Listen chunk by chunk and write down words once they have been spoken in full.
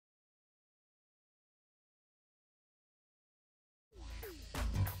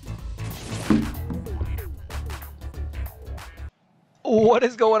What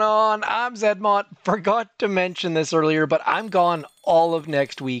is going on? I'm Zedmont. Forgot to mention this earlier, but I'm gone all of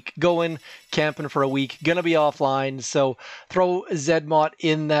next week. Going camping for a week. Gonna be offline, so throw Zedmont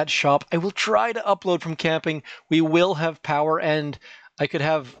in that shop. I will try to upload from camping. We will have power, and I could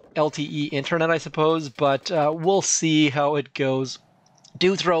have LTE internet, I suppose, but we'll see how it goes.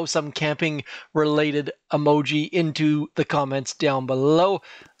 Do throw some camping related emoji into the comments down below.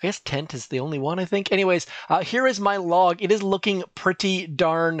 I guess tent is the only one, I think. Anyways, here is my log. It is looking pretty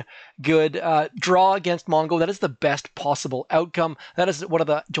darn good. Draw against Mongo. That is the best possible outcome. That is one of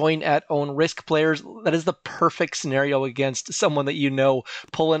the join at own risk players. That is the perfect scenario against someone that you know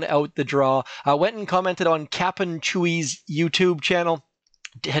pulling out the draw. Went and commented on Cap'n Chewy's YouTube channel.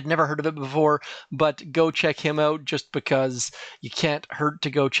 Had never heard of it before, but go check him out just because you can't hurt to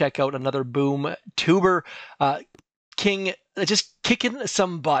go check out another Boom tuber. King just kicking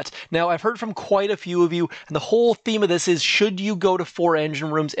some butt. Now, I've heard from quite a few of you, and the whole theme of this is, should you go to 4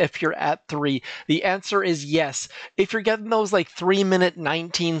 engine rooms if you're at 3? The answer is yes. If you're getting those like 3-minute,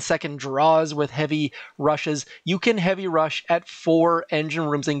 19-second draws with heavy rushes, you can heavy rush at 4 engine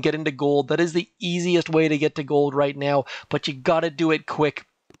rooms and get into gold. That is the easiest way to get to gold right now, but you gotta do it quick.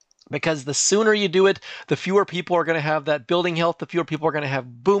 Because the sooner you do it, the fewer people are going to have that building health, the fewer people are going to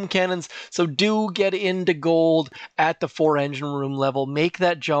have boom cannons. So do get into gold at the 4 engine room level. Make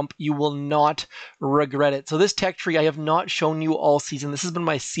that jump. You will not regret it. So this tech tree I have not shown you all season. This has been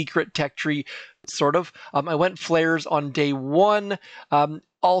my secret tech tree, sort of. I went flares on day 1.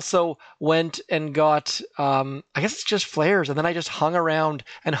 Also went and got, I guess it's just flares, and then I just hung around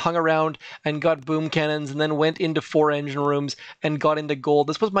and got boom cannons, and then went into 4 engine rooms and got into gold.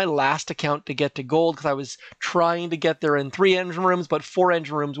 This was my last account to get to gold because I was trying to get there in 3 engine rooms, but 4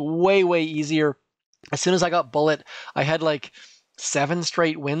 engine rooms way, way easier. As soon as I got bullet, I had like 7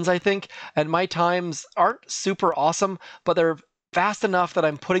 straight wins, I think, and my times aren't super awesome, but they're fast enough that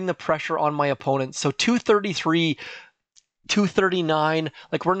I'm putting the pressure on my opponents. So 233, 239,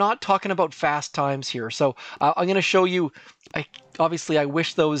 like we're not talking about fast times here. So I'm going to show you, obviously I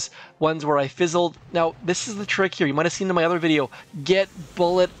wish those ones where I fizzled. Now this is the trick here. You might have seen in my other video, get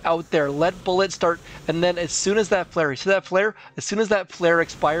bullet out there, let bullet start, and then as soon as that flare, you see that flare? As soon as that flare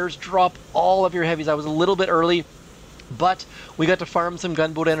expires, drop all of your heavies. I was a little bit early, but we got to farm some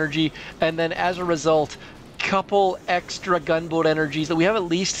gunboat energy, and then as a result, couple extra gunboat energies. That we have at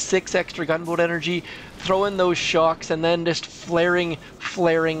least 6 extra gunboat energy. Throw in those shocks and then just flaring.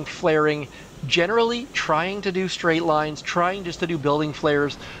 Generally trying to do straight lines, trying just to do building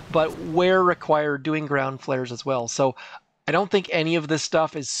flares, but where required, doing ground flares as well. So I don't think any of this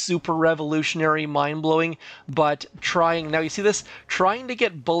stuff is super revolutionary, mind-blowing, but trying, now you see this, trying to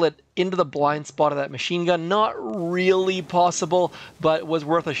get bullet into the blind spot of that machine gun, not really possible, but was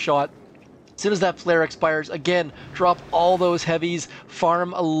worth a shot. As soon as that flare expires, again, drop all those heavies,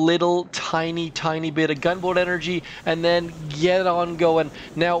 farm a little tiny bit of gunboat energy, and then get on going.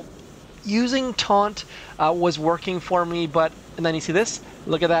 Now, using taunt was working for me, but, and then you see this?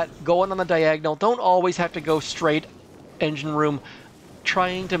 Look at that, going on the diagonal. Don't always have to go straight engine room.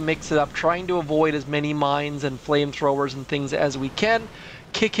 Trying to mix it up, trying to avoid as many mines and flamethrowers and things as we can.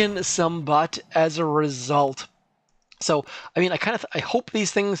 Kicking some butt as a result. So, I mean, I hope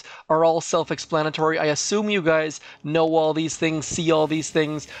these things are all self-explanatory. I assume you guys know all these things, see all these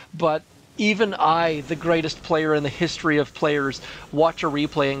things, but even I, the greatest player in the history of players, watch a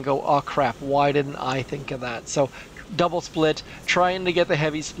replay and go, oh crap, why didn't I think of that? So, double split, trying to get the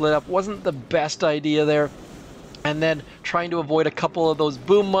heavy split up wasn't the best idea there. And then trying to avoid a couple of those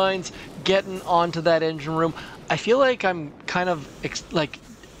boom mines, getting onto that engine room. I feel like I'm kind of,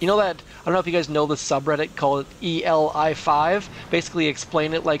 you know that, I don't know if you guys know the subreddit called ELI5, basically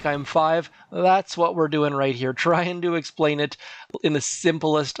explain it like I'm 5. That's what we're doing right here, trying to explain it in the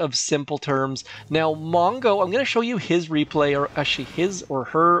simplest of simple terms. Now Mongo, I'm going to show you his replay, or actually his or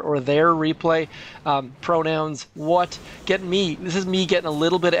her or their replay, pronouns, what, this is me getting a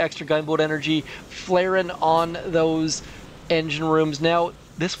little bit of extra gunboat energy, flaring on those engine rooms. Now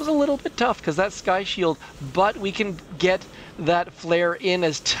this was a little bit tough because that sky shield, but we can get that flare in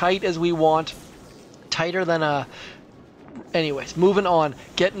as tight as we want, tighter than a... Anyways, moving on,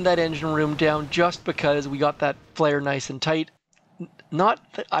 getting that engine room down just because we got that flare nice and tight.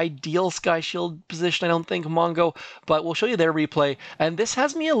 Not the ideal sky shield position, I don't think, Mongo, but we'll show you their replay, and this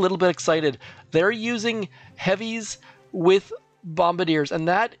has me a little bit excited. They're using heavies with Bombardiers, and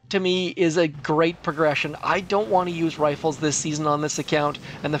that to me is a great progression. I don't want to use rifles this season on this account,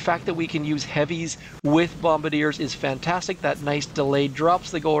 and the fact that we can use heavies with Bombardiers is fantastic. That nice delayed drops,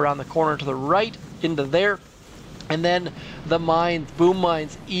 they go around the corner to the right into there, and then the mines, boom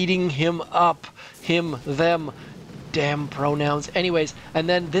mines, eating him up, them damn pronouns. Anyways, and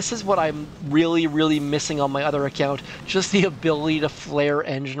then this is what I'm really, really missing on my other account. Just the ability to flare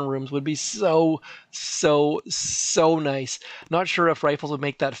engine rooms would be so, so nice. Not sure if rifles would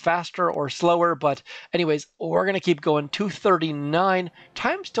make that faster or slower, but anyways, we're going to keep going. 239.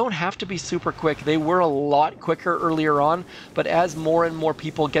 Times don't have to be super quick. They were a lot quicker earlier on, but as more and more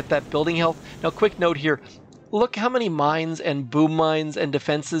people get that building health. Now, quick note here. Look how many mines and boom mines and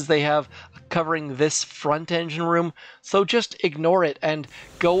defenses they have covering this front engine room. So just ignore it and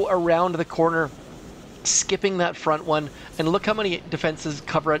go around the corner, skipping that front one, and look how many defenses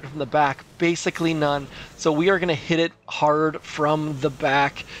cover it from the back. Basically none. So we are going to hit it hard from the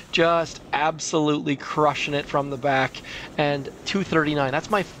back, just absolutely crushing it from the back. And 239, that's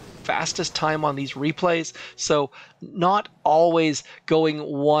my fastest time on these replays. So not always going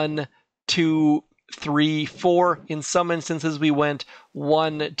 1, 2, 3, 4. In some instances we went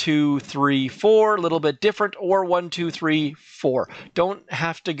 1, 2, 3, 4, a little bit different, or 1, 2, 3, 4. Don't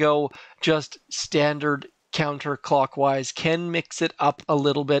have to go just standard counterclockwise. Can mix it up a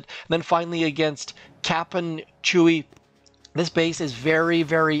little bit. And then finally against Cap and Chewy, this base is very,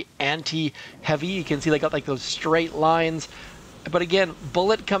 very anti-heavy. You can see they got like those straight lines. But again,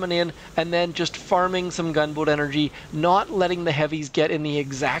 bullet coming in and then just farming some gunboat energy, not letting the heavies get in the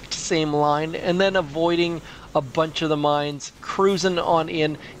exact same line, and then avoiding a bunch of the mines, cruising on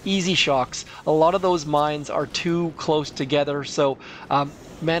in, easy shocks. A lot of those mines are too close together, so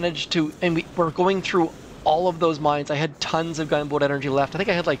managed to, and we're going through all of those mines. I had tons of gunboat energy left. I think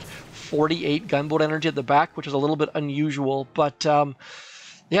I had like 48 gunboat energy at the back, which is a little bit unusual, but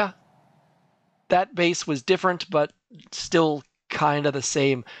yeah, that base was different, but still kind of the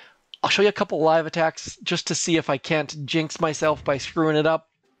same. I'll show you a couple live attacks just to see if I can't jinx myself by screwing it up.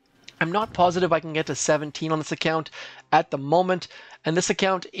 I'm not positive I can get to 17 on this account at the moment, and this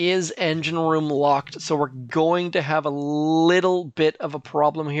account is engine room locked, so we're going to have a little bit of a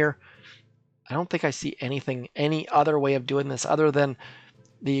problem here. I don't think I see any other way of doing this other than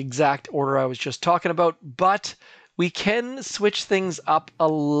the exact order I was just talking about, but we can switch things up a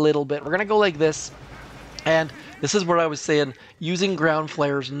little bit. We're going to go like this. And this is what I was saying, using ground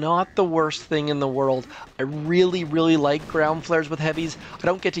flares, not the worst thing in the world. I really, really like ground flares with heavies. I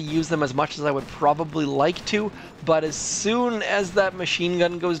don't get to use them as much as I would probably like to, but as soon as that machine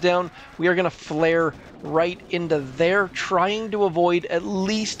gun goes down, we are going to flare right into there, trying to avoid at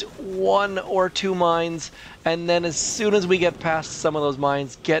least 1 or 2 mines, and then as soon as we get past some of those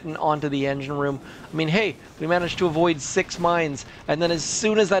mines, getting onto the engine room. I mean, hey, we managed to avoid 6 mines, and then as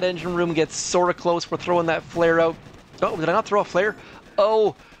soon as that engine room gets sort of close, we're throwing that flare out. Oh, did I not throw a flare?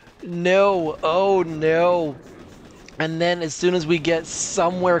 Oh, no. Oh, no. And then as soon as we get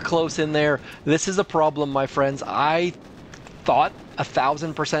somewhere close in there, this is a problem, my friends. I thought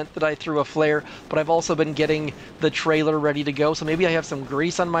 1000% that I threw a flare, but I've also been getting the trailer ready to go, so maybe I have some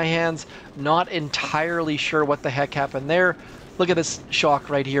grease on my hands. Not entirely sure what the heck happened there. Look at this shock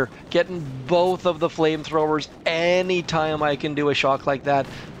right here. Getting both of the flamethrowers anytime I can do a shock like that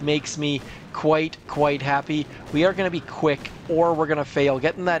makes me quite happy. We are going to be quick or we're going to fail.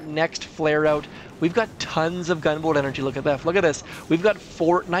 Getting that next flare out. We've got tons of gunboat energy. Look at that. Look at this. We've got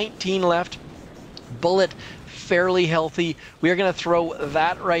 19 left. Bullet fairly healthy. We are going to throw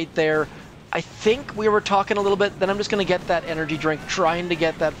that right there. I think we were talking a little bit. Then I'm just going to get that energy drink, trying to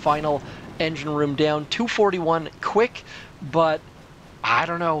get that final engine room down. 241 quick, but I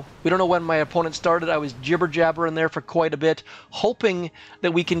don't know. We don't know when my opponent started. I was jibber-jabbering there for quite a bit, hoping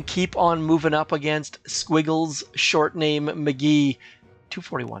that we can keep on moving up against Squiggles, short name McGee.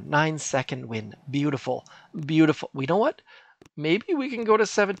 241, 9-second win. Beautiful, beautiful. You know what? Maybe we can go to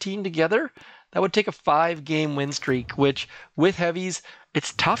 17 together. That would take a 5-game win streak, which with heavies,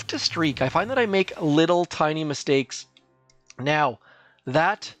 it's tough to streak. I find that I make little tiny mistakes. Now,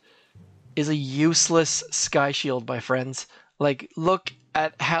 that is a useless sky shield, my friends. Like, look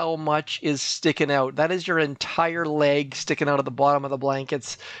at how much is sticking out. That is your entire leg sticking out of the bottom of the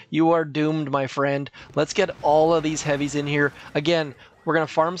blankets. You are doomed, my friend. Let's get all of these heavies in here. Again, we're going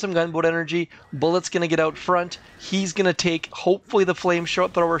to farm some gunboat energy. Bullet's going to get out front. He's going to take, hopefully, the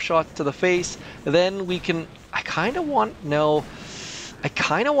flamethrower shot to the face. Then we can... I kind of want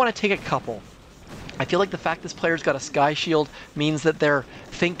to take a couple. I feel like the fact this player's got a sky shield means that they're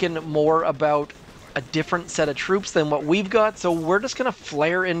thinking more about a different set of troops than what we've got. So we're just going to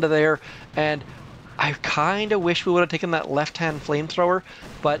flare into there. And I kind of wish we would have taken that left-hand flamethrower,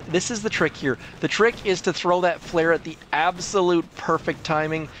 but this is the trick here. The trick is to throw that flare at the absolute perfect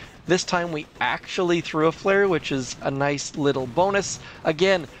timing. This time we actually threw a flare, which is a nice little bonus.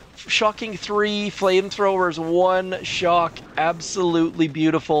 Again, shocking 3 flamethrowers, 1 shock, absolutely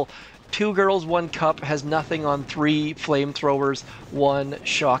beautiful. 2 girls, 1 cup, has nothing on 3 flamethrowers, 1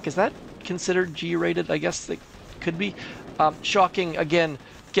 shock. Is that considered G-rated? I guess it could be. Shocking, again,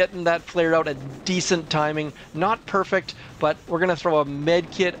 getting that flare out at decent timing. Not perfect, but we're going to throw a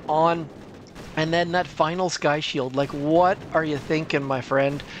med kit on. And then that final sky shield, like, what are you thinking, my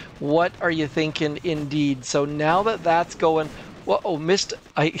friend? What are you thinking indeed? So now that that's going, well, oh,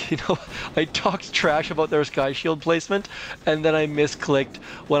 I talked trash about their sky shield placement, and then I misclicked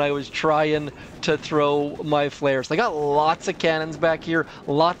when I was trying to throw my flares. They got lots of cannons back here,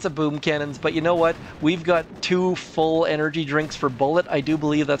 lots of boom cannons, but you know what? We've got 2 full energy drinks for Bullet. I do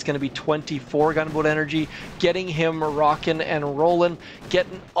believe that's going to be 24 gunboat energy, getting him rocking and rolling,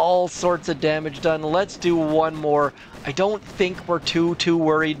 getting all sorts of damage done. Let's do one more. I don't think we're too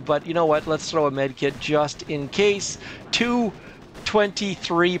worried, but you know what? Let's throw a med kit just in case.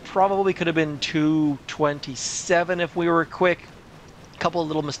 223, probably could have been 227 if we were quick. Couple of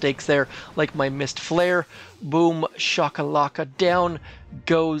little mistakes there, like my missed flare. Boom, shakalaka, down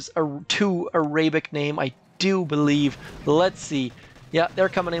goes 2 Arabic name, I do believe. Let's see. Yeah, they're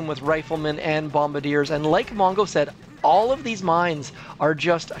coming in with riflemen and bombardiers, and like Mongo said, all of these mines are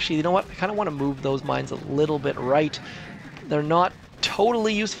just, actually, you know what? I kind of want to move those mines a little bit right. They're not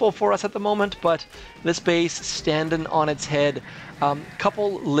totally useful for us at the moment, but this base standing on its head.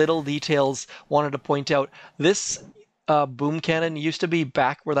 Couple little details wanted to point out. This boom cannon used to be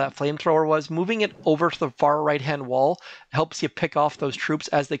back where that flamethrower was. Moving it over to the far right-hand wall helps you pick off those troops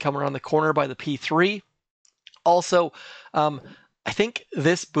as they come around the corner by the P3. Also, I think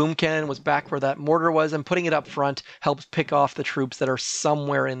this boom cannon was back where that mortar was, and putting it up front helps pick off the troops that are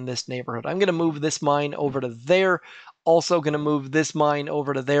somewhere in this neighborhood. I'm going to move this mine over to there. Also going to move this mine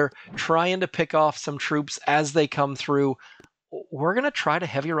over to there, trying to pick off some troops as they come through. We're going to try to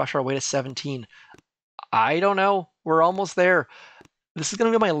heavy rush our way to 17. I don't know. We're almost there. This is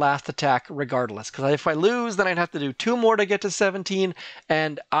going to be my last attack regardless, because if I lose, then I'd have to do 2 more to get to 17,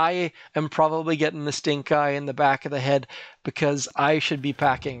 and I am probably getting the stink eye in the back of the head because I should be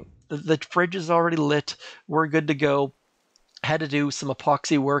packing. The fridge is already lit. We're good to go. Had to do some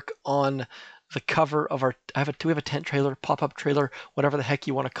epoxy work on the cover of our, do we have a tent trailer, pop-up trailer, whatever the heck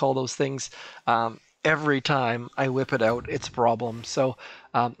you want to call those things. Every time I whip it out, it's a problem. So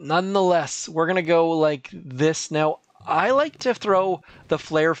nonetheless, we're going to go like this. Now, I like to throw the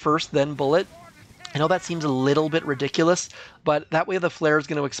flare first, then bullet. I know that seems a little bit ridiculous, but that way the flare is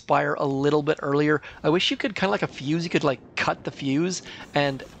going to expire a little bit earlier. I wish you could, kind of like a fuse, you could like cut the fuse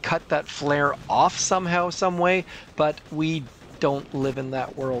and cut that flare off somehow, some way, but we don't live in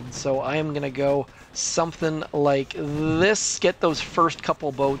that world. So I am going to go something like this, get those first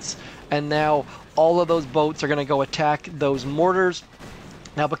couple boats, and now all of those boats are going to go attack those mortars.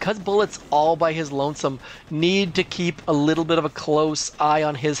 Now, because Bullet's all by his lonesome, need to keep a little bit of a close eye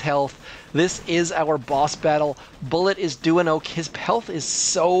on his health. This is our boss battle. Bullet is doing okay. His health is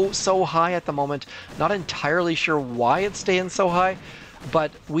so high at the moment. Not entirely sure why it's staying so high,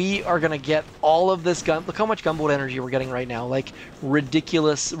 but we are going to get all of this gun. Look how much gunboat energy we're getting right now. Like,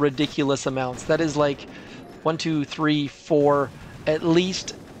 ridiculous amounts. That is like 1, 2, 3, 4, at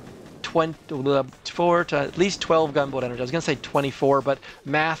least 24 to at least 12 gunboat energy. I was going to say 24, but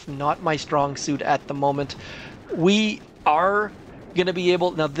math, not my strong suit at the moment. We are going to be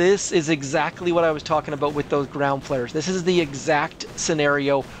able, now this is exactly what I was talking about with those ground flares. This is the exact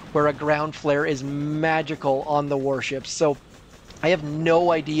scenario where a ground flare is magical on the warships. So I have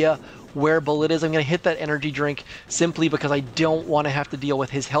no idea where Bullet is. I'm going to hit that energy drink simply because I don't want to have to deal with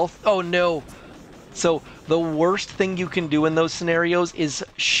his health. Oh no! So the worst thing you can do in those scenarios is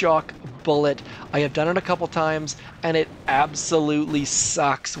shock Bullet. I have done it a couple times, and it absolutely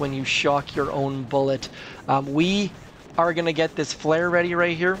sucks when you shock your own bullet. We are going to get this flare ready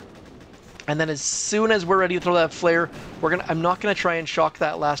right here. And then as soon as we're ready to throw that flare, I'm not going to try and shock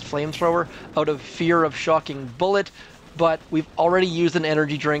that last flamethrower out of fear of shocking Bullet. But we've already used an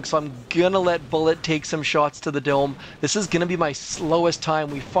energy drink, so I'm gonna let Bullet take some shots to the dome. This is gonna be my slowest time.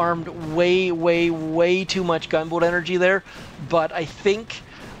 We farmed way too much gunboat energy there, but I think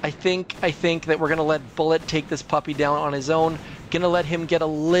that we're gonna let Bullet take this puppy down on his own. Gonna let him get a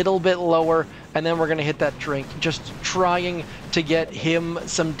little bit lower, and then we're gonna hit that drink. Just trying to get him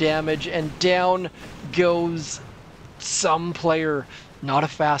some damage, and down goes some player. Not a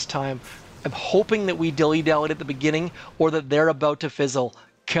fast time. I'm hoping that we dilly-dallied at the beginning, or that they're about to fizzle.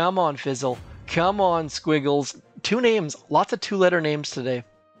 Come on, fizzle. Come on, squiggles. 2 names. Lots of 2-letter names today.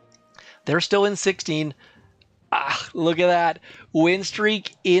 They're still in 16. Ah, look at that. Win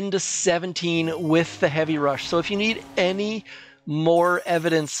streak into 17 with the heavy rush. So if you need any more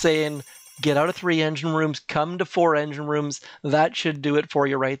evidence saying get out of 3 engine rooms, come to 4 engine rooms. That should do it for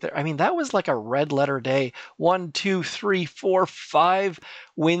you right there. I mean, that was like a red letter day. 1, 2, 3, 4, 5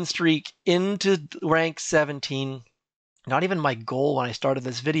 win streak into rank 17. Not even my goal when I started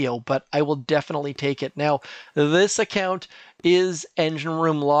this video, but I will definitely take it. Now, this account is engine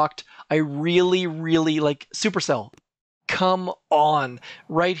room locked. I really, really like Supercell. Come on.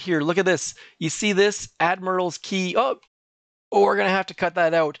 Right here. Look at this. You see this? Admiral's Key. Oh, we're going to have to cut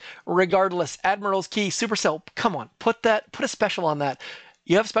that out. Regardless, Admiral's Key, Supercell, come on. Put a special on that.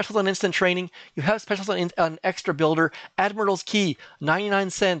 You have specials on instant training. You have specials on extra builder. Admiral's Key, 99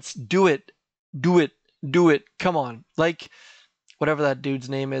 cents. Do it. Do it. Do it. Come on. Like, whatever that dude's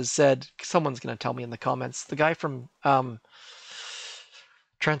name is said, someone's going to tell me in the comments. The guy from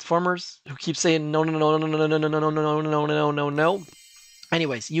Transformers who keeps saying no, no, no, no, no, no, no, no, no, no, no, no, no, no.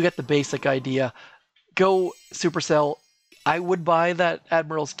 Anyways, you get the basic idea. Go Supercell. I would buy that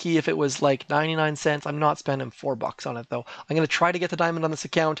Admiral's Key if it was like 99 cents. I'm not spending $4 on it though. I'm going to try to get the diamond on this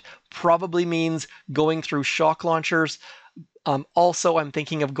account. Probably means going through shock launchers. Also, I'm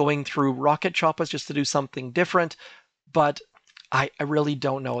thinking of going through rocket choppers just to do something different, but I really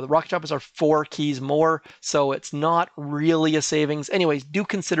don't know. The rocket choppers are 4 keys more, so it's not really a savings. Anyways, do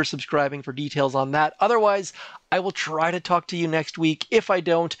consider subscribing for details on that. Otherwise, I will try to talk to you next week. If I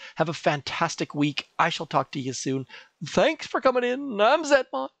don't, have a fantastic week. I shall talk to you soon. Thanks for coming in. I'm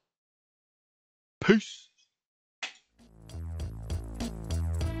Zetmont. Peace.